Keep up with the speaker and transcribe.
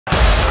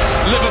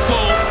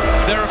Liverpool,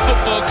 they're a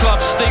football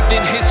club steeped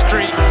in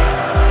history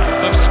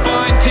of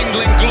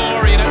spine-tingling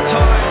glory, and at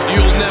times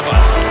you'll never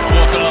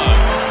walk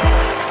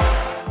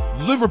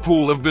alone.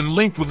 Liverpool have been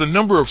linked with a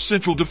number of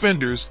central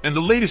defenders, and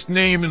the latest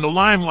name in the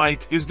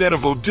limelight is that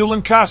of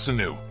Odilon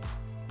Kossounou.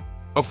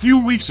 A few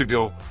weeks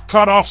ago,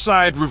 Caught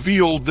Offside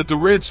revealed that the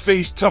Reds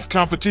faced tough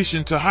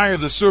competition to hire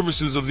the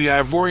services of the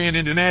Ivorian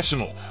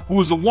international,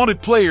 who is a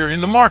wanted player in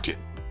the market.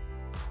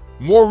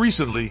 More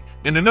recently,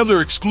 in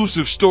another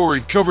exclusive story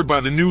covered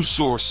by the news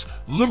source,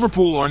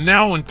 Liverpool are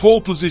now in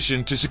pole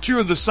position to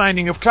secure the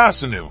signing of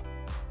Kossounou.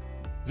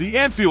 The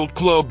Anfield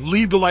club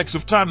lead the likes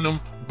of Tottenham,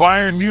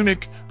 Bayern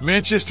Munich,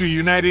 Manchester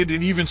United,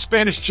 and even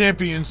Spanish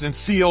champions and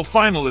CL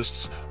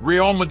finalists,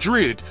 Real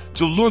Madrid,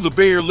 to lure the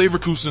Bayer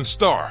Leverkusen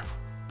star.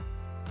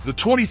 The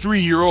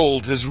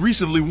 23-year-old has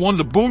recently won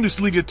the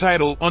Bundesliga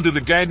title under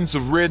the guidance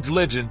of Reds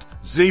legend,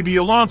 Xabi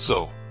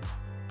Alonso.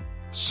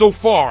 So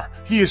far,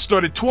 he has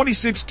started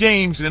 26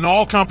 games in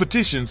all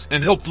competitions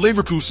and helped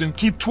Leverkusen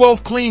keep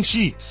 12 clean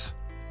sheets.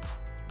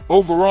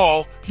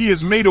 Overall, he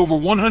has made over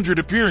 100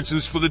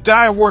 appearances for the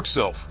Die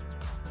Workself.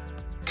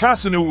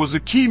 Kossounou was a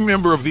key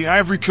member of the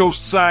Ivory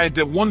Coast side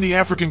that won the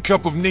African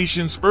Cup of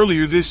Nations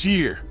earlier this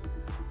year.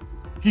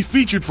 He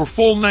featured for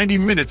full 90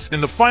 minutes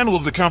in the final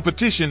of the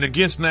competition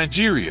against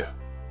Nigeria.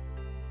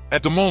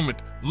 At the moment,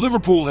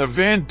 Liverpool have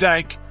Van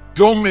Dijk,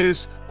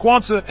 Gomez,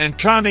 Quansah, and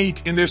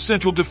Konate in their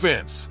central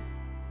defense.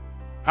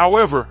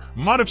 However,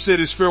 Matip said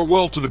his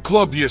farewell to the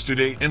club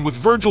yesterday, and with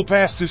Virgil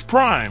past his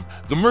prime,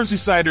 the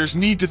Merseysiders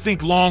need to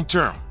think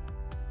long-term.